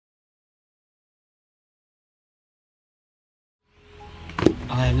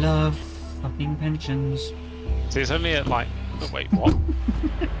I love fucking pensions. See, it's only at like. Oh, wait, what?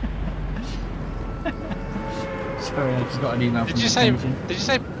 Sorry, I just got an email from the pension. Did you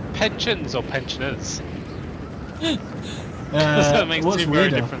say pensions or pensioners? That makes what's two very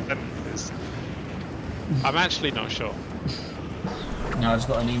weirder? different sentences. I'm actually not sure. No, I just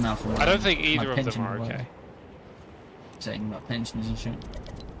got an email from. I don't think my either of them pension are provider okay. saying about pensions and shit.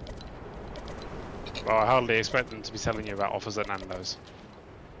 Well, I hardly expect them to be telling you about offers at Nando's.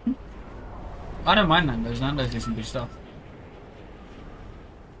 I don't mind Nando's. Nando's do some good stuff.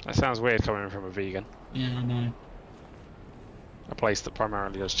 That sounds weird coming from a vegan. Yeah, I know. A place that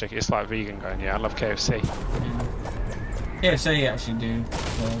primarily does chicken. It's like vegan going, yeah, I love KFC. Yeah, so you actually do the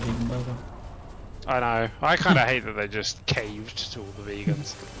vegan burger. I know. I kind of hate that they just caved to all the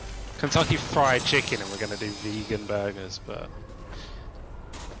vegans. Kentucky Fried Chicken and we're going to do vegan burgers, but...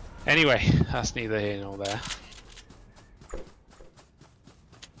 Anyway, that's neither here nor there.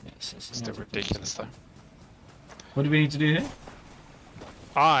 Yes, Still ridiculous though. What do we need to do here?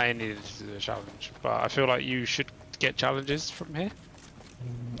 I needed to do a challenge, but I feel like you should get challenges from here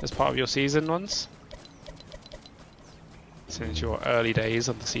as part of your season ones. Since your early days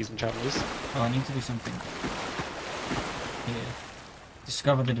on the season challenges. Oh, I need to do something. Here.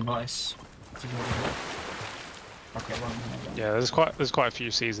 Discover the device. Okay, well, yeah, there's quite a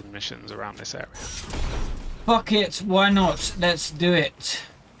few season missions around this area. Fuck it, why not? Let's do it.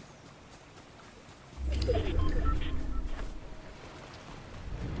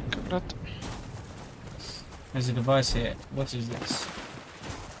 There's a device here. What is this?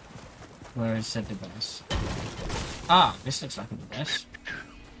 Where is said device? Ah, this looks like a device.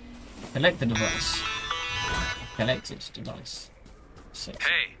 Collect the device. Collect it, device. Six.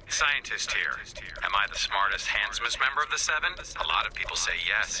 Hey, scientist here. Am I the smartest, handsomest member of the seven? A lot of people say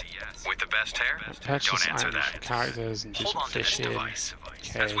yes. With the best hair? Purchase Don't answer items that. from characters and do Hold some on to this fishing. device.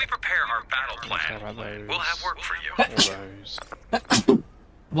 Okay. As we prepare our battle Care about plan, those. we'll have work for you. All those.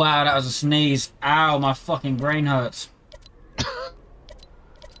 Wow, that was a sneeze. Ow, my fucking brain hurts.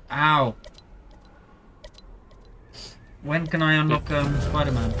 Ow. When can I unlock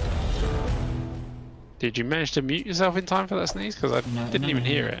Spider-Man? Did you manage to mute yourself in time for that sneeze? Because I didn't even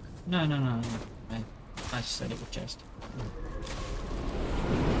hear it. No. I just said it with chest.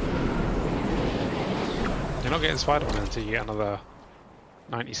 You're not getting Spider-Man until you get another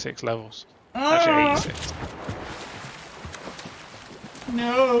 96 levels. Actually, 86.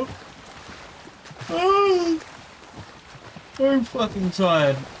 No. Oh. I'm fucking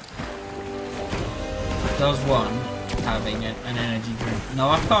tired. Does one having an energy drink? No,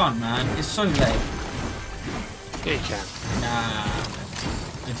 I can't, man. It's so late. Yeah, you can. Nah.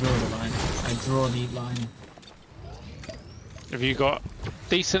 I draw the line. I draw the line. Have you got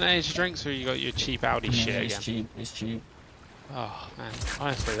decent energy drinks, or you got your cheap Audi No, shit it's again? cheap. It's cheap. Oh man,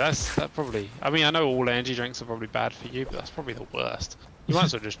 honestly, that probably. I mean, I know all energy drinks are probably bad for you, but that's probably the worst. You might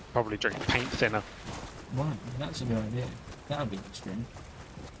as well just probably drink paint thinner. Wow, that's a good idea. That would be extreme.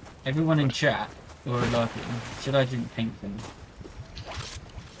 Everyone in chat who are liking, should I drink paint thinner?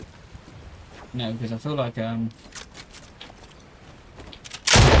 No, because I feel like taking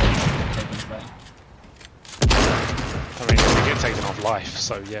it back. I mean, you get taken off life,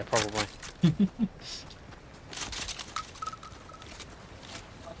 so yeah, probably.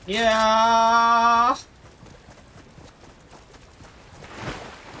 Yeah.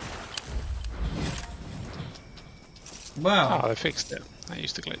 Wow. Oh, they fixed it. That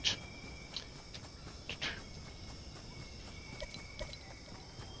used to glitch.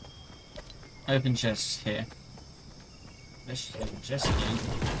 Open chests here. Let's just open chests again.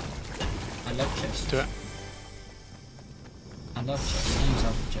 I love chests. Do it. I love chests. Things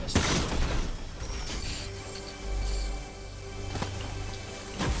open chests.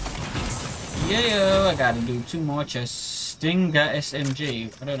 Yeah, I gotta do 2 more chests. Stinger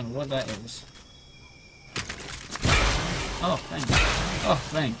SMG. I don't know what that is. Oh, thanks. Oh,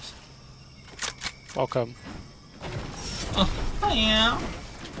 thanks. Welcome. Oh, yeah.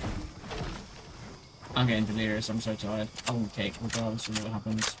 I'm getting delirious. I'm so tired. I won't take regardless of what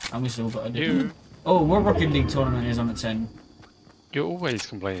happens. And we still got to do. Oh, what Rocket League tournament is on at 10? You're always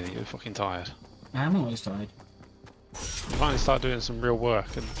complaining that you're fucking tired. I am always tired. You finally start doing some real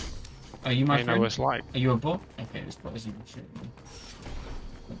work and Are you my you know friend? what it's like. Are you a bot? Okay, this bot isn't shit.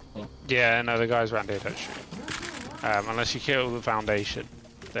 Oh. Yeah, no, the guys around here don't shoot. Unless you kill the foundation,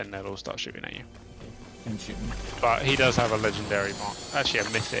 then they'll all start shooting at you. Don't shoot me. But he does have a legendary mark, actually a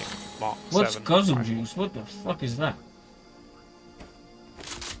mythic mark. What's 7 guzzle rifle. juice? What the fuck is that?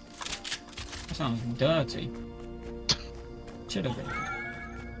 That sounds dirty. Should have been.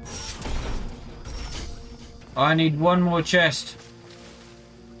 I need 1 more chest.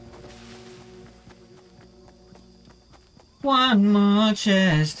 One more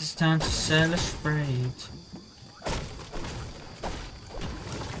chest, it's time to celebrate.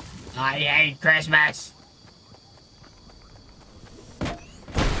 I hate Christmas.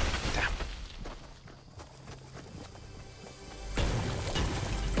 Damn.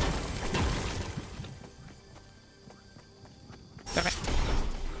 Damn it.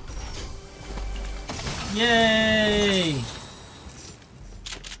 Yay!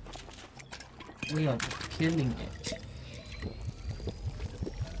 We are killing it.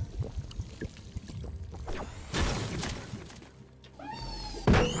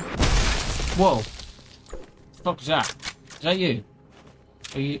 Whoa! The fuck was that? Is that you?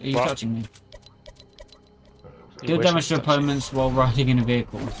 Are you What? touching me? You Deal wish damage to it was touching. opponents while riding in a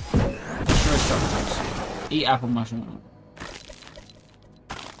vehicle. Destroy structures. Eat apple mushroom.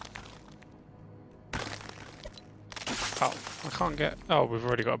 Oh, I can't get. Oh, we've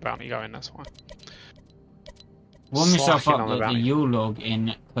already got a bounty going. That's why. Warm yourself Slacking up on the at the bounty. Yule log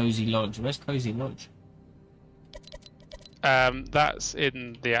in Cozy Lodge. Where's Cozy Lodge? That's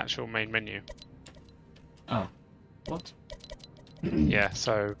in the actual main menu. Oh. What? Yeah,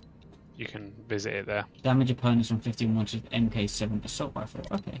 so you can visit it there. Damage opponents from 15 with MK7 assault rifle.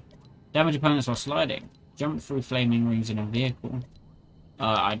 Okay. Damage opponents while sliding. Jump through flaming rings in a vehicle.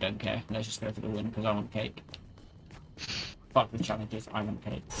 I don't care. Let's just go for the win because I want cake. Fuck the challenges. I want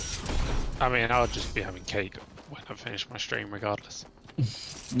cake. I mean, I'll just be having cake when I finish my stream, regardless.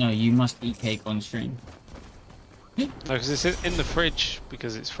 No, you must eat cake on stream. No, because it's in the fridge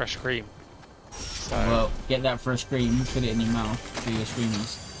because it's fresh cream. So Well, get that fresh cream, put it in your mouth for your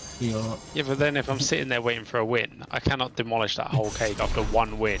streamers. For your... yeah, but then if I'm sitting there waiting for a win, I cannot demolish that whole cake after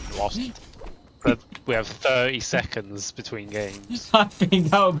one win. Whilst we have 30 seconds between games. I think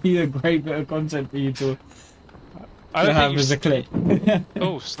that would be a great bit of content for you to I don't have think as a clip.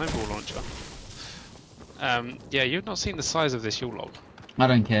 Oh, snowball launcher. Yeah, you've not seen the size of this Yule log. I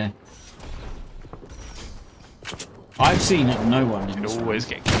don't care. I've seen it, no one in You this always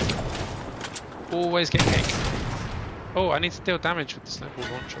get cake. Always get cake. Oh, I need to deal damage with the snowball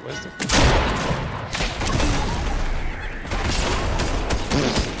launcher. Where's the...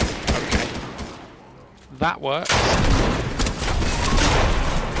 Okay. That works.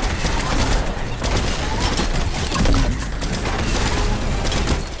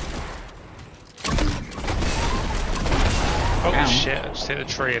 Oh Ow. shit, I just hit a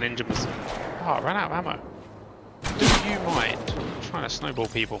tree and injured myself. Oh, I ran out of ammo. Do you mind trying to snowball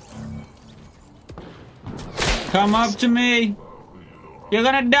people? Come up to me! You're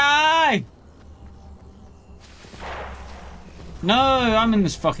gonna die! No, I'm in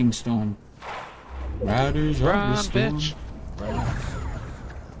this fucking storm. Riders of Run, the storm. bitch.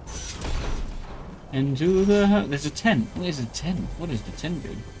 Into the... There's a tent. What is a tent? What does the tent do?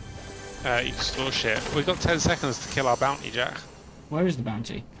 You can store shit. We've got 10 seconds to kill our bounty, Jack. Where is the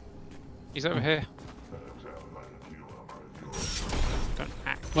bounty? He's over here. Don't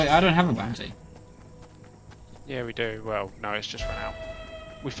act. Wait, I don't have a bounty. Yeah, we do. Well, no, it's just run out.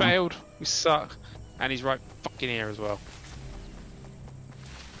 We failed. We suck. And he's right fucking here as well.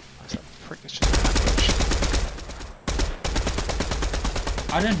 That's that prick that's just an ambush.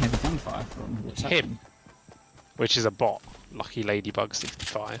 I don't have a gunfire from what's Him. happening. Which is a bot. Lucky Ladybug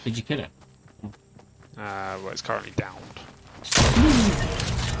 65. Did you kill it? Well, it's currently downed.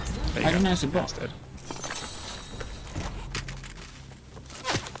 There you I didn't go. know it's a bot. That's dead.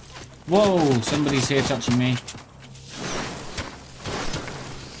 Whoa, somebody's here touching me.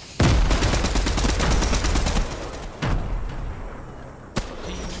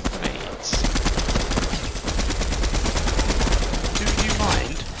 Grenades. Do you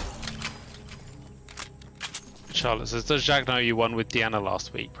mind? Charlotte says, does Jack know you won with Deanna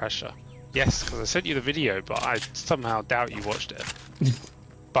last week? Pressure. Yes, because I sent you the video, but I somehow doubt you watched it.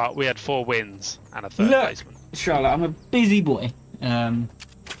 But we had 4 wins and a 3rd Look, placement. Charlotte, I'm a busy boy.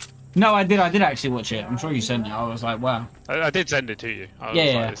 No, I did actually watch it. I'm sure you sent it. I was like, wow. I did send it to you. I was Yeah,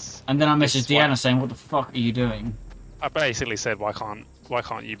 like, yeah. this- And then I this messaged is why- Deanna saying, what the fuck are you doing? I basically said, why can't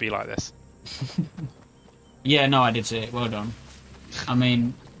you be like this? Yeah, no, I did see it. Well done. I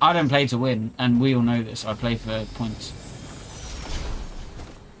mean, I don't play to win, and we all know this. I play for points.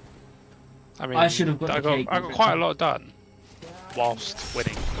 I mean, I should have got I the cake. got quite a lot done whilst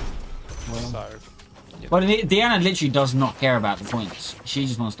winning. Well, So, well, Deanna literally does not care about the points. She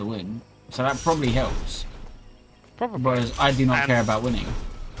just wants to win. So that probably helps. probably. Whereas I do not And- care about winning.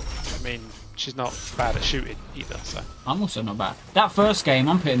 I mean, she's not bad at shooting either. So. I'm also not bad. That first game,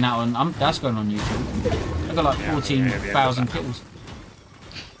 I'm putting that on. That's going on YouTube. I got like Yeah, 14,000 yeah, kills.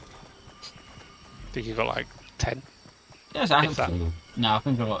 I think you got like 10. Yes, I If have. that. No, I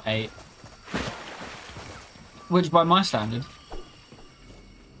think I got 8. Which, by my standard,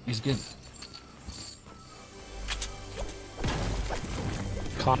 is good.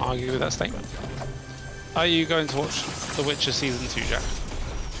 Can't argue with that statement. Are you going to watch The Witcher Season 2, Jack?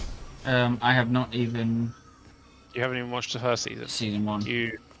 I have not even... You haven't even watched the first season? Season 1.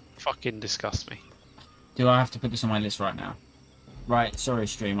 You fucking disgust me. Do I have to put this on my list right now? Right, sorry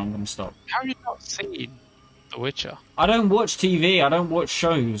stream, I'm going to stop. How have you not seen The Witcher? I don't watch TV, I don't watch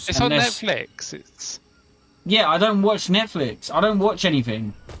shows. It's on Netflix. It's... Yeah, I don't watch Netflix. I don't watch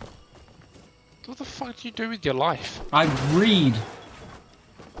anything. What the fuck do you do with your life? I read.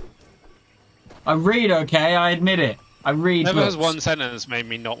 I read, okay? I admit it. I read Never has books. one sentence made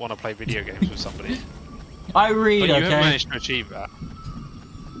me not want to play video games with somebody. I read, But you okay? haven't managed to achieve that.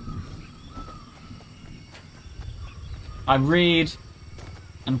 I read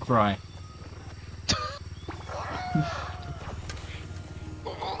and cry.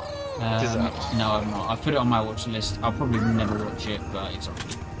 Deserved. No, I'm not. I put it on my watch list. I'll probably never watch it, but it's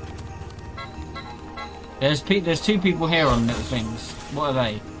okay. There's two people here on little things. What are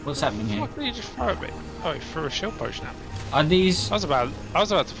they? What's happening here? What did you just throw at me? Oh, he threw a shield potion at me. Are these? I was about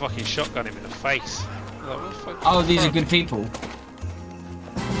to fucking shotgun him in the face. I was like, what the fuck Oh, did you these throw are at me? good people.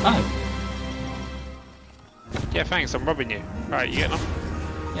 Oh, Yeah, thanks. I'm robbing you. Right, you getting them?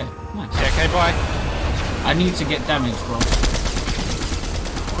 yeah, nice. Yeah. Okay. Bye. I need to get damage, bro.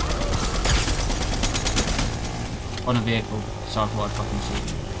 On a vehicle, so I thought I'd fucking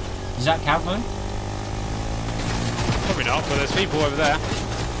shoot. Is that Cavo? Probably not, but there's people over there.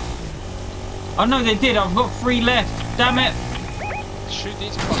 Oh no, they did. I've got 3 left. Damn it! Shoot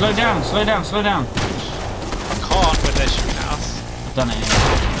these. Slow down, slow down, slow down. I can't when they're shooting at us. I've done it.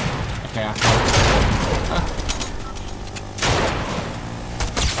 Okay, I can't.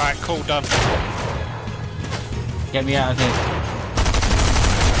 Alright, cool, done. Get me out of here.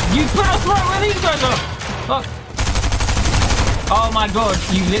 You passed right where these guys are! Fuck. Oh my god,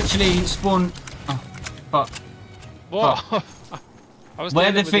 you literally spawned... Oh, fuck. What? I was Where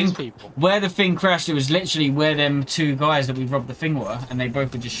dealing the with thing, these people. where the thing crashed, it was literally where them 2 guys that we robbed the thing were, and they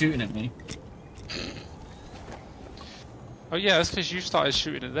both were just shooting at me. Oh yeah, that's because you started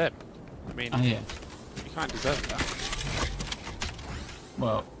shooting at them. I mean, Oh yeah. you can't deserve that.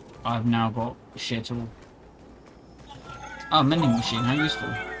 Well, I've now got shit all. Oh, mending machine, how useful.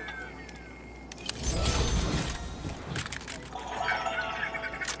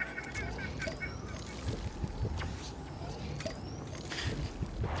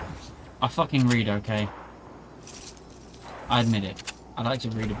 I fucking read, okay? I admit it. I like to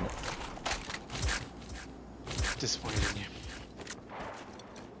read a book. Disappointed in you.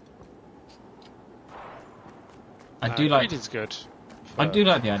 I do like. Reading's good. I do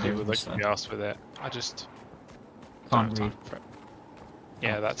like the idea People of that this, can be though. asked with it. I just Can't don't read. have time for it.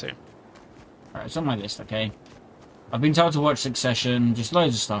 Yeah, that too. Alright, it's on my list, okay? I've been told to watch Succession, just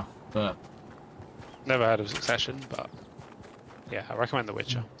loads of stuff, but Never heard of Succession, but yeah, I recommend The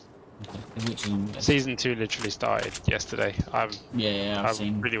Witcher. The Witch is on the list. Season 2 literally started yesterday. Yeah, I I've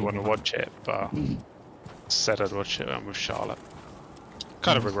seen. really want to people- watch it, but said I'd watch it with Charlotte.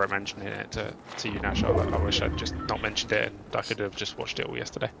 Kind of regret mentioning it to you now, Charlotte. I wish I'd just not mentioned it and I could have just watched it all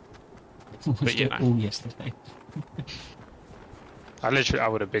yesterday. Watched you it know. all yesterday. I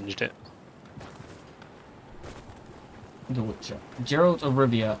would have binged it. The Witcher. Geralt of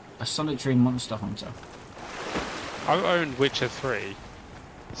Rivia, a solitary monster hunter. I've owned Witcher 3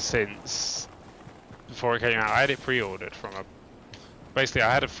 since before it came out. I had it pre-ordered from a... Basically,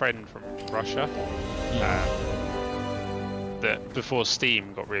 I had a friend from Russia that before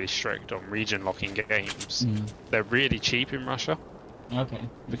Steam got really strict on region locking games, they're really cheap in Russia Okay.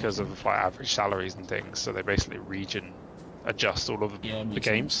 because of like average salaries and things. So they basically region adjust all of Yeah, the makes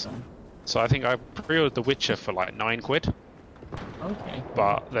games. sense, So I think I pre-ordered The Witcher for like £9, so. Okay.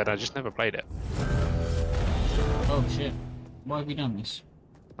 but then I just never played it. Oh shit. Why have we done this?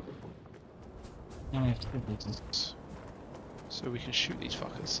 Now we have to kill people. So we can shoot these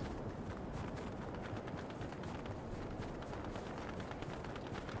fuckers.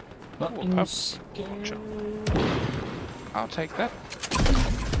 Fucking up. scared. I'll take that.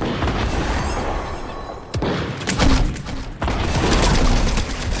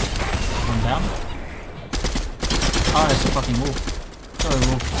 One down. Oh, it's a fucking wolf. Sorry,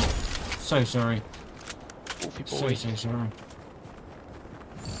 wolf. So sorry. Wolfie So, boy. so sorry.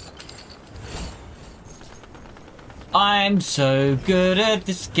 I'm so good at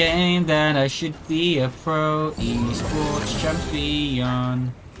this game that I should be a pro esports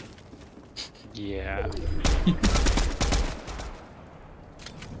champion. Yeah.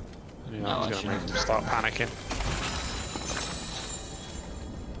 No, I I was gonna shouldn't. make them start panicking.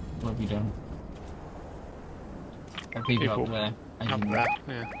 What have you done? There are people up there. As Up you know. there,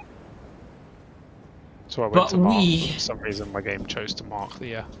 yeah. So I went But to mark. we- For some reason, my game chose to mark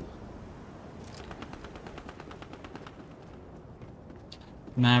the.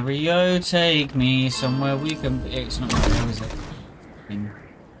 Mario, take me somewhere we can. It's not Mario, is it? In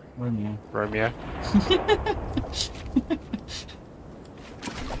Romeo. Romeo.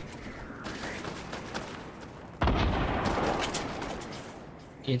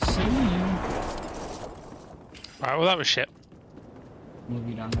 It's you. Right, well that was shit. What have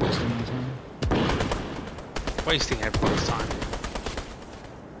you done? Wasting your time? Wasting everyone's time.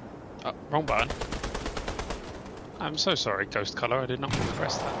 Oh, wrong button. I'm so sorry, Ghost Color. I did not want to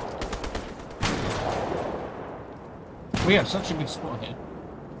press that. We have such a good spot here.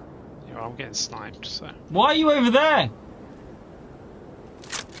 You know, I'm getting sniped, so. Why are you over there?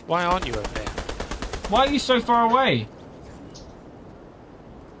 Why aren't you over there? Why are you so far away?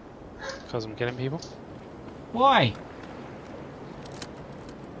 Because I'm killing people. Why?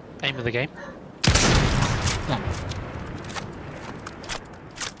 Aim of the game. Damn.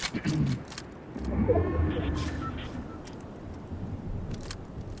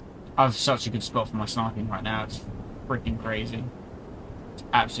 I have such a good spot for my sniping right now. It's freaking crazy. It's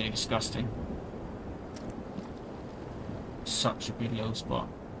absolutely disgusting. Such a good little spot.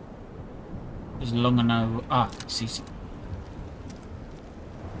 As long as no. Ah, CC.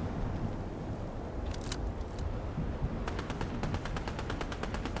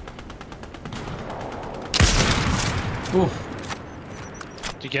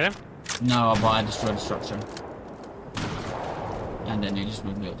 Oof. Did you get him? No, but I destroyed the structure. And then he just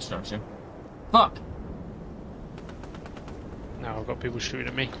moved me up the structure. Fuck! No, I've got people shooting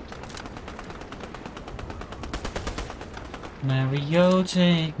at me. Mario,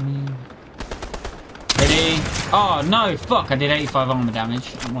 take me. Ready? Oh no, fuck! I did 85 armor damage.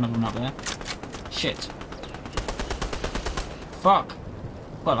 One of them up there. Shit. Fuck.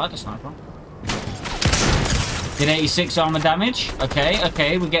 Well, I like the sniper. Did 86 armor damage. Okay,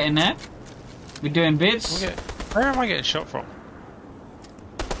 okay, we're getting there. We're doing bits. Where am I getting shot from?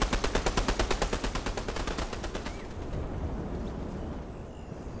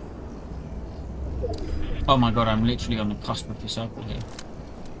 Oh my god, I'm literally on the cusp of the circle here.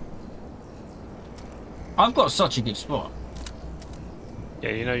 I've got such a good spot. Yeah,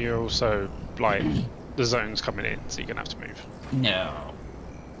 you know you're also, like, the zone's coming in, so you're gonna have to move. No.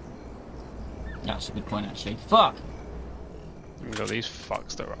 That's a good point, actually. Fuck! We've got these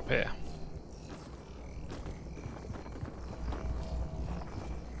fucks that are up here.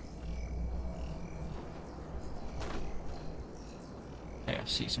 Okay, I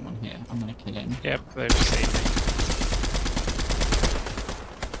see someone here. I'm gonna kill him. Yep, they've seen me.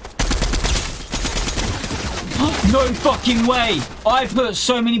 No fucking way! I put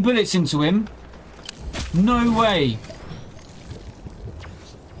so many bullets into him. No way.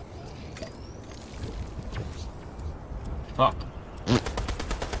 Fuck.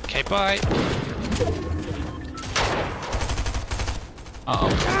 Okay, bye. Uh-oh.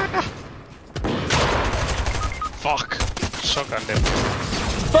 Fuck. Shotgun him.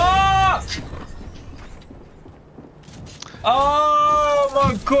 Fuck! Oh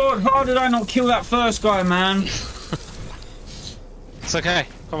my god, how did I not kill that first guy, man? It's okay.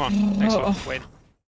 Come on. Next one. Win.